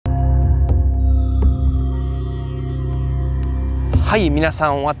はい、皆さ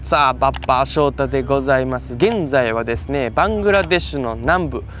ん、What's up? バッパー翔太でございます。現在はですね、バングラデシュの南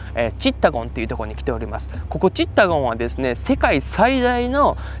部、チッタゴンっていうところに来ております。ここチッタゴンはですね、世界最大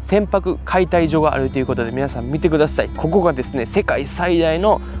の船舶解体場があるということで、皆さん見てください。ここがですね、世界最大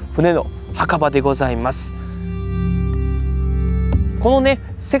の船の墓場でございます。このね、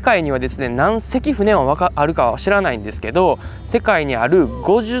世界にはですね、何隻船はあるかは知らないんですけど、世界にある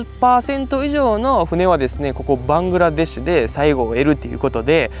 50% 以上の船はですね、ここバングラデシュで最後を得るということ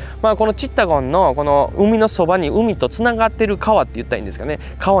で、このチッタゴンのこの海のそばに海とつながってる川って言ったらいいんですかね、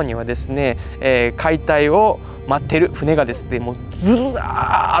川にはですね、解体を待ってる船がですね、もうず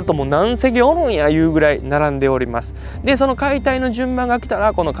らーっともう何隻おるんやいうぐらい並んでおります。でその解体の順番が来た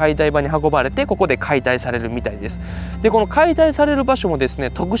らこの解体場に運ばれて、ここで解体されるみたいです。でこの解体される場所もですね、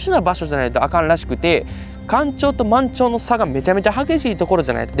特殊な場所じゃないとあかんらしくて、干潮と満潮の差がめちゃめちゃ激しいところ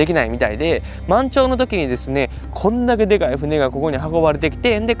じゃないとできないみたいで、満潮の時にですね、こんだけでかい船がここに運ばれてき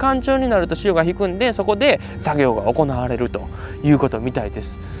て、で干潮になると潮が引くんで、そこで作業が行われるということみたいで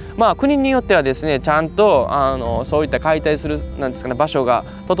す。国によってはですね、ちゃんとそういった解体するなんですかね、場所が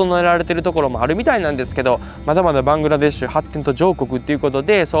整えられているところもあるみたいなんですけど、まだまだバングラデシュ発展途上国っていうこと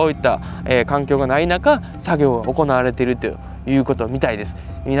で、そういった、環境がない中作業が行われているということみたいです。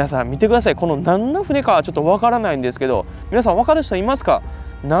皆さん見てください。この何の船かはちょっとわからないんですけど、皆さん分かる人いますか？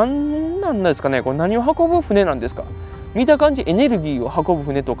何なんですかね。これ何を運ぶ船なんですか？見た感じエネルギーを運ぶ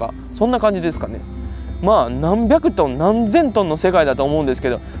船とかそんな感じですかね。何百トン何千トンの世界だと思うんですけ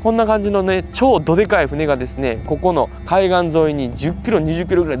ど、こんな感じのね、超どでかい船がですね、ここの海岸沿いに10キロ20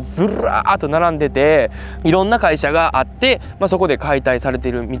キロぐらいずらーっと並んでて、いろんな会社があって、そこで解体されて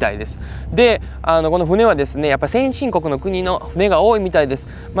いるみたいです。でこの船はですね、やっぱ先進国の国の船が多いみたいです。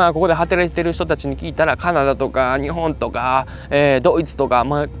ここで働いてる人たちに聞いたら、カナダとか日本とか、ドイツとか、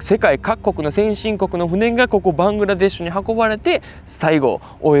世界各国の先進国の船がここバングラデシュに運ばれて最後を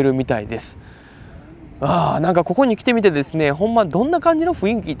終えるみたいです。なんかここに来てみてですね、ほんまどんな感じの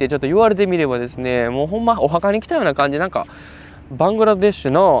雰囲気ってちょっと言われてみればですね、もうほんまお墓に来たような感じ。なんかバングラデシ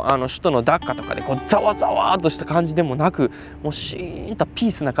ュの首都のダッカとかでこうざわざわっとした感じでもなく、もうシーンとピ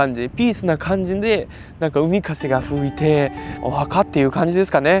ースな感じで、なんか海風が吹いてお墓っていう感じで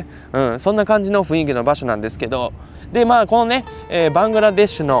すかね。そんな感じの雰囲気の場所なんですけど、でこのね、バングラデ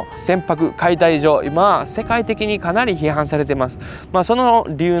シュの船舶解体場、今世界的にかなり批判されてます。その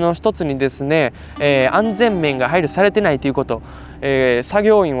理由の一つにですね、安全面が配慮されてないということ。作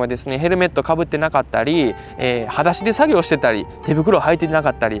業員はですね、ヘルメットかぶってなかったり、裸足で作業してたり、手袋を履いてなか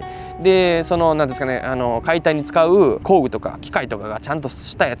ったりで、なんですかね、解体に使う工具とか機械とかがちゃんと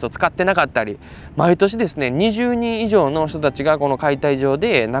したやつを使ってなかったり、毎年ですね20人以上の人たちがこの解体場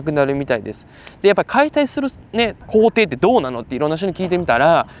で亡くなるみたいです。でやっぱり解体するね工程ってどうなのっていろんな人に聞いてみた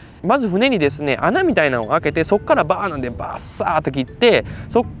ら、まず船にですね穴みたいなのを開けて、そこからバーなんでバッサーっと切って、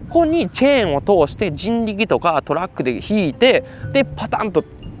そこにチェーンを通して人力とかトラックで引いて、でパタンと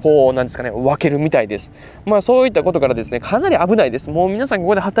こうなんですかね、分けるみたいです。そういったことからですね、かなり危ないです。もう皆さんこ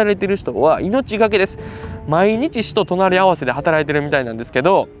こで働いてる人は命がけです。毎日死と隣り合わせで働いてるみたいなんですけ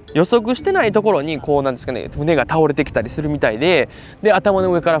ど、予測してないところにこうなんですかね、船が倒れてきたりするみたいで、頭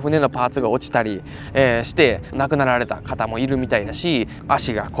の上から船のパーツが落ちたり、して亡くなられた方もいるみたいだし、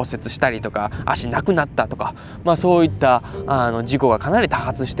足が骨折したりとか足なくなったとか、そういった事故がかなり多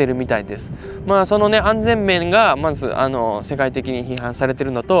発してるみたいです。そのね安全面がまず世界的に批判されて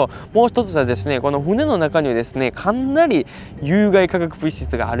るのと、もう一つはですね、この船の中にはですねかなり有害化学物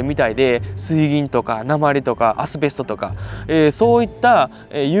質があるみたいで、水銀とか鉛とかアスベストとか、そういった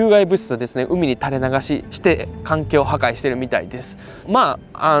有害物質をですね海に垂れ流して環境を破壊してるみたいです。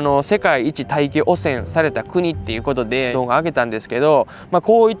世界一大気汚染された国っていうことで動画上げたんですけど、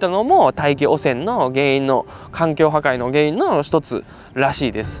こういったのも大気汚染の原因の、環境破壊の原因の一つらし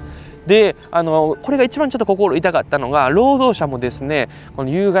いです。でこれが一番ちょっと心痛かったのが、労働者もですねこ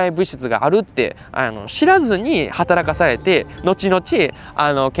の有害物質があるって知らずに働かされて、後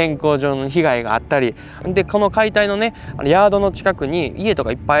々健康上の被害があったりで、この解体のねヤードの近くに家と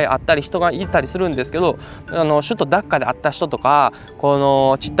かいっぱいあったり人がいたりするんですけど、首都ダッカで会った人とか、こ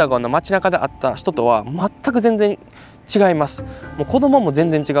のチッタゴンの街中で会った人とは全く全然違います。もう子供も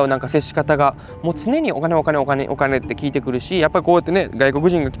全然違う、なんか接し方がもう常にお金って聞いてくるし、やっぱりこうやってね外国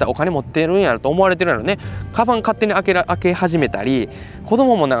人が来たらお金持ってるんやろと思われてるやろね。カバン勝手に開け始めたり、子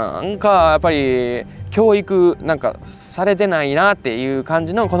供もなんかやっぱり教育なんかされてないなっていう感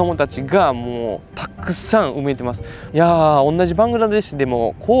じの子供たちがもうたくさん埋めてます。いやー、同じバングラデシュで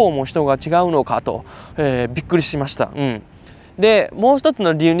もこうも人が違うのかと、びっくりしました。でもう一つ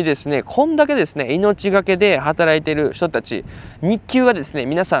の理由にですね、こんだけですね命がけで働いている人たち、日給がですね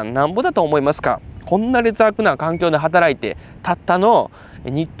皆さんなんぼだと思いますか？こんな劣悪な環境で働いてたったの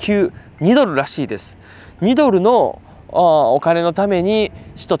日給2ドルらしいです。2ドルのお金のために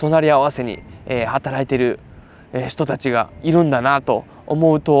死と隣り合わせに働いてる人たちがいるんだなと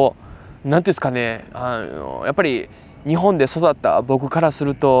思うと、何ですかね、やっぱり日本で育った僕からす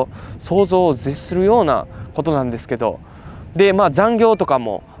ると想像を絶するようなことなんですけど、で残業とか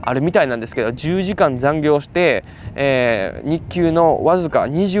もあるみたいなんですけど、10時間残業して、日給のわずか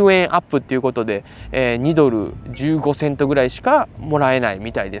20円アップっていうことで、2ドル15セントぐらいしかもらえない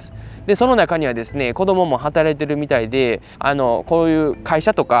みたいです。でその中にはですね、子供も働いてるみたいで、こういう会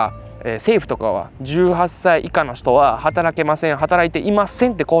社とか政府とかは18歳以下の人は働けません、働いていませ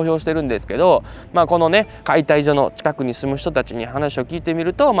んって公表してるんですけど、このね解体所の近くに住む人たちに話を聞いてみ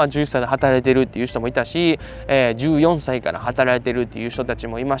ると、11歳で働いてるっていう人もいたし、14歳から働いてるっていう人たち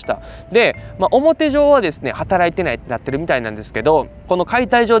もいました。で、表上はですね働いてないってなってるみたいなんですけど、この解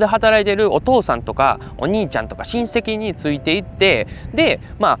体場で働いてるお父さんとかお兄ちゃんとか親戚についていって、で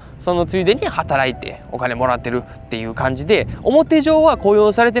そのついでに働いてお金もらってるっていう感じで、表上は雇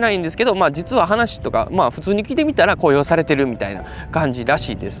用されてないんですけど、実は話とか普通に聞いてみたら雇用されてるみたいな感じら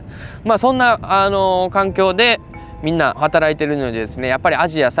しいです。そんな環境でみんな働いてるのでですね、やっぱりア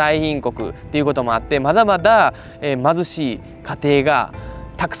ジア最貧国っていうこともあって、まだまだ貧しい家庭が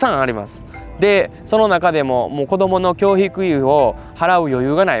たくさんあります。でその中でも子どもの教育費を払う余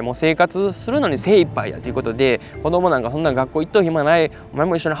裕がない、もう生活するのに精一杯やということで、子どもなんかそんな学校行っと暇ない、お前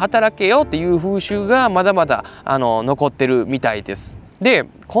も一緒に働けよっていう風習がまだまだ残ってるみたいです。で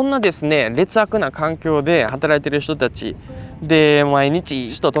こんなですね劣悪な環境で働いてる人たちで、毎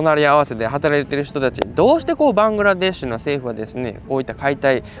日死と隣り合わせで働いてる人たち、どうしてバングラデシュの政府はですねこういった解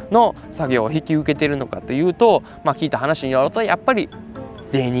体の作業を引き受けているのかというと、聞いた話によるとやっぱり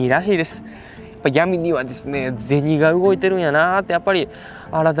銭らしいです。闇にはですね銭が動いてるんやなってやっぱり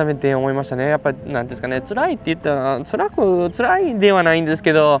改めて思いましたね。やっぱり何ですかね、辛いって言ったら辛いではないんです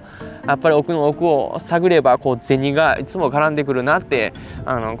けど、やっぱり奥の奥を探れば銭がいつも絡んでくるなって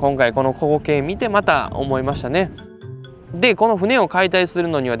今回この光景見てまた思いましたね。でこの船を解体する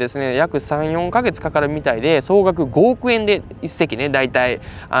のにはですね約3、4ヶ月かかるみたいで、総額5億円で1隻ね大体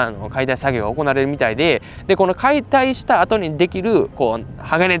解体作業が行われるみたいで、この解体した後にできる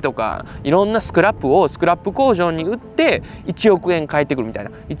鋼とかいろんなスクラップをスクラップ工場に売って1億円返ってくるみたい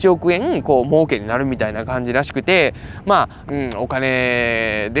な、1億円儲けになるみたいな感じらしくて、お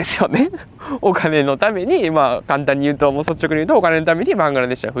金ですよねお金のために簡単に言うと、もう率直に言うとお金のためにバングラ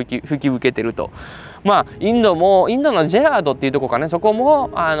デシュは吹き受けてると。インドのジェラードっていうところかね、そこも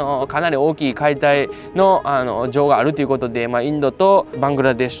かなり大きい解体の場があるということで、インドとバング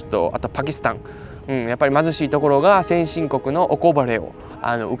ラデシュとあとパキスタン、やっぱり貧しいところが先進国のおこぼれを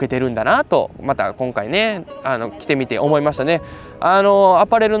受けてるんだなと、また今回ね来てみて思いましたね。ア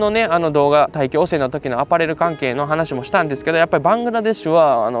パレルのね動画、大気汚染の時のアパレル関係の話もしたんですけど、やっぱりバングラデシュ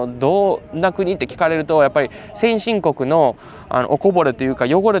はどんな国って聞かれると、やっぱり先進国のおこぼれというか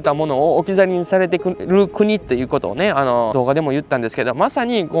汚れたものを置き去りにされてくる国ということをね動画でも言ったんですけど、まさ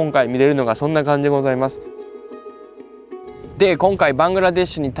に今回見れるのがそんな感じでございます。で今回バングラデ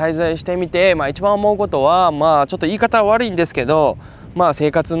シュに滞在してみて、一番思うことはちょっと言い方は悪いんですけど、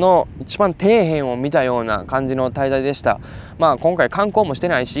生活の一番底辺を見たような感じの滞在でした。今回観光もして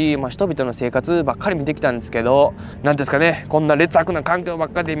ないし、人々の生活ばっかり見てきたんですけど、何ですかね、こんな劣悪な環境ばっ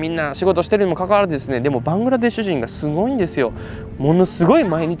かりでみんな仕事してるにもかかわらずですね、でもバングラデシュ人がすごいんですよ。ものすごい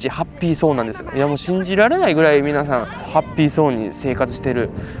毎日ハッピーそうなんですよ。いやもう信じられないぐらい皆さんハッピーそうに生活してる。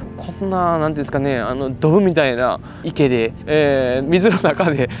こんな何ですかね、ドブみたいな池で、水の中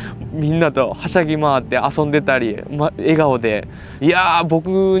でみんなとはしゃぎ回って遊んでたり、笑顔で、いや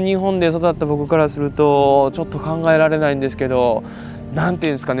ー日本で育った僕からするとちょっと考えられないんですけど、なんてい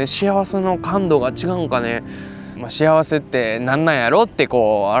うんですかね、幸せの感度が違うんかね、幸せって何なんやろって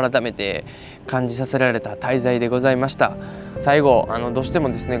改めて感じさせられた滞在でございました。最後どうして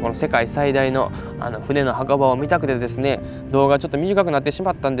もですねこの世界最大の船の墓場を見たくてですね、動画ちょっと短くなってし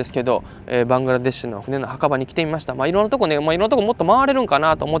まったんですけど、バングラデシュの船の墓場に来てみました。いろんなとこね、いろんなとこもっと回れるんか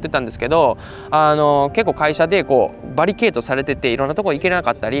なと思ってたんですけど、結構会社でバリケードされてていろんなとこ行けな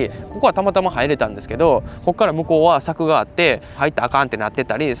かったり、ここはたまたま入れたんですけど、ここから向こうは柵があって入ったらあかんってなって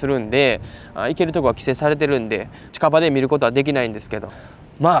たりするんで、行けるとこは規制されてるんで近場で見ることはできないんですけど、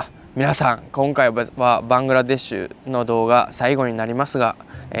皆さん今回はバングラデシュの動画最後になりますが、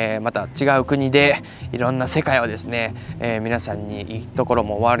また違う国でいろんな世界をですね、皆さんにいいところ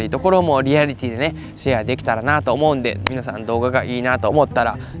も悪いところもリアリティでねシェアできたらなと思うんで、皆さん動画がいいなと思った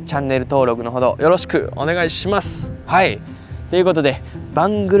らチャンネル登録のほどよろしくお願いします。はい、ということでバ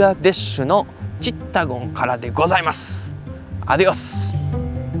ングラデシュのチッタゴンからでございます。アディオス。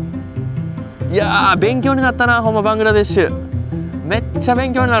いやー勉強になったな、ほんまバングラデシュめっちゃ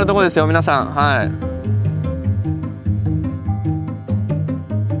勉強になるとこですよ皆さん。はい。